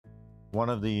One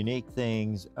of the unique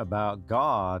things about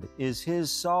God is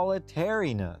His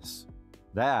solitariness.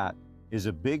 That is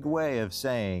a big way of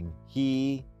saying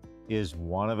He is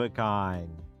one of a kind.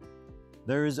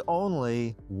 There is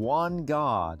only one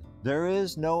God. There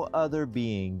is no other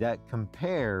being that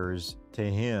compares to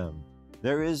Him.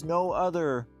 There is no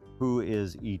other who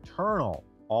is eternal,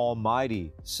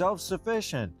 almighty,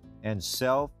 self-sufficient, and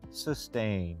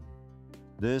self-sustained.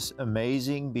 This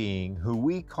amazing being who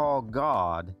we call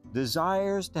God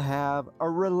desires to have a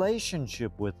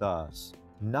relationship with us,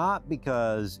 not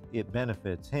because it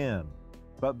benefits Him,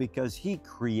 but because He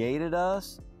created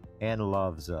us and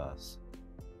loves us.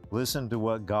 Listen to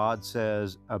what God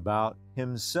says about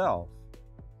Himself.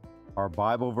 Our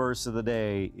Bible verse of the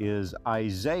day is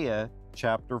Isaiah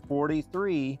chapter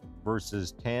 43,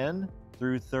 verses 10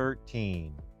 through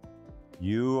 13.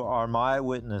 You are my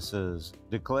witnesses,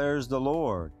 declares the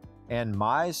Lord, and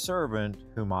my servant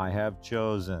whom I have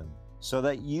chosen, so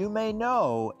that you may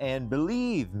know and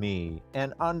believe me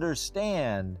and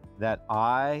understand that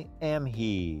I am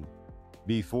He.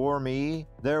 Before me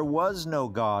there was no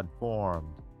God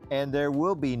formed, and there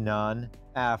will be none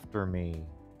after me.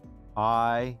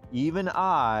 I, even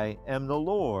I, am the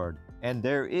Lord, and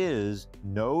there is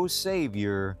no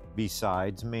Savior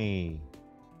besides me.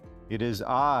 It is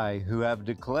I who have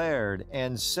declared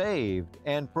and saved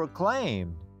and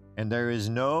proclaimed, and there is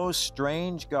no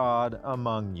strange God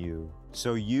among you.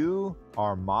 So you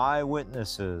are my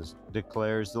witnesses,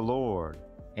 declares the Lord,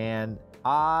 and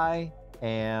I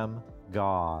am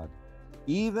God.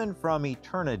 Even from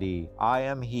eternity I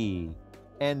am He,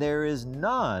 and there is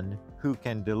none who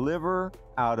can deliver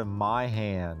out of my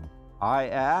hand. I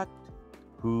act,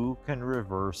 who can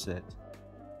reverse it?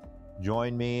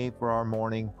 Join me for our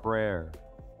morning prayer.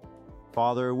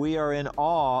 Father, we are in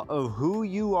awe of who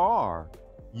You are.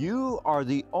 You are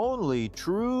the only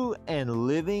true and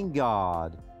living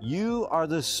God. You are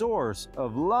the source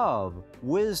of love,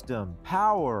 wisdom,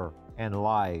 power, and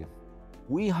life.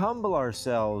 We humble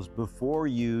ourselves before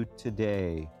You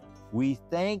today. We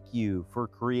thank You for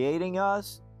creating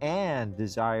us and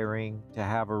desiring to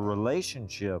have a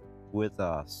relationship with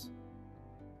us.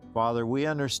 Father, we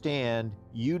understand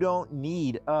You don't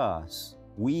need us.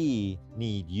 We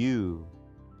need You.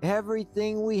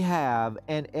 Everything we have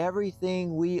and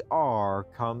everything we are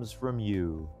comes from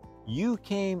You. You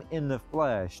came in the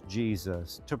flesh,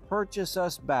 Jesus, to purchase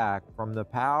us back from the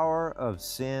power of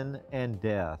sin and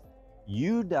death.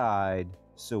 You died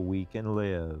so we can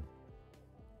live.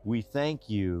 We thank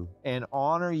You and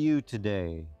honor You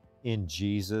today in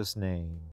Jesus' name.